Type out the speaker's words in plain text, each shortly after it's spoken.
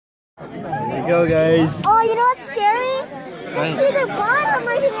There we go, guys. Oh, you know what's scary? You can see the bottom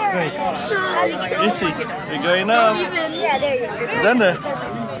right here. Right. Easy. You're going up. Yeah, there you go. Xander,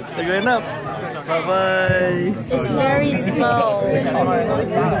 you're going up. Bye-bye. It's very slow.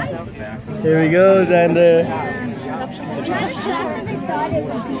 Here we go, Xander.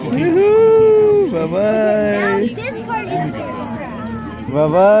 Woohoo! Bye-bye. This part is scary.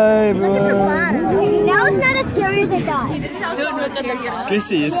 Bye-bye, Look at the everyone. bottom. Now it's not as scary as I thought.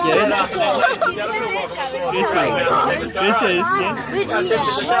 Chrissy, you scared? Chrissy, you scared?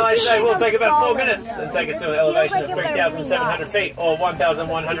 We'll take about 4 minutes and take us to an elevation of 3,700 feet or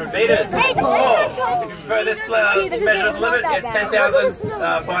 1,100 meters. Hey, Or, if you prefer this measurement limit, it's 10,000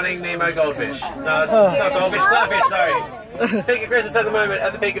 finding Nemo goldfish. No, it's not goldfish, starfish, sorry. Peak of Christmas at the moment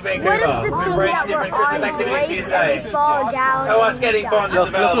at the peak of Vancouver. We've arranged different Christmas activities for you today. Fall down. Our ice skating pond is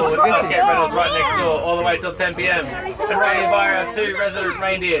available with ice skate rentals right next door all the way till 10 p.m. Conveyed via our 2 resident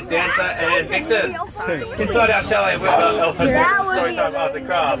reindeer, Dancer and Vixen. Inside our chalet we have our Storytime Arts and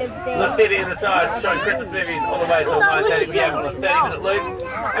Crafts. The theatre in the stars showing Christmas movies all the way till 9:30 p.m. on a 30-minute loop.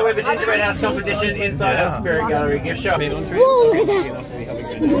 And we have a gingerbread house competition inside our Spirit Gallery gift shop. Whoa, look at that.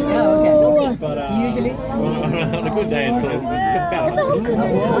 But usually on a good day it's a good balance.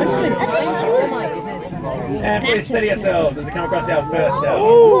 And please steady yourselves as we come across our first shell.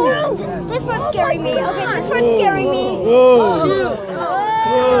 Whoa, this part's scaring me. Okay, this part's scaring me. Whoa!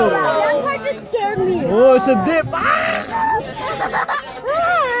 Wow, that part just scared me. Oh, it's a dip!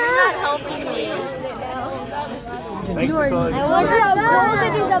 You're not helping me. Thanks for calling. I wonder how cold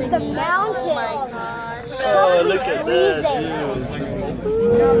it is up the mountain. Oh, look at that,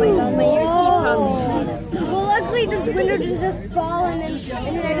 Oh my god, my ears keep popping. Well, luckily this window didn't just fall and then I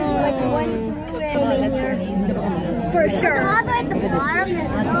just like went in here. For sure. It's all at the bottom.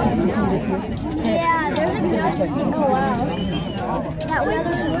 Yeah, there's like nothing. Oh wow. That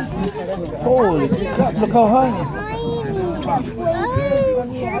weather. Holy crap, look how high.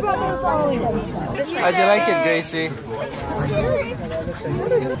 How'd you like it, Gracie?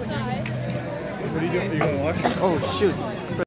 What are you doing? Are you gonna watch it? Oh shoot.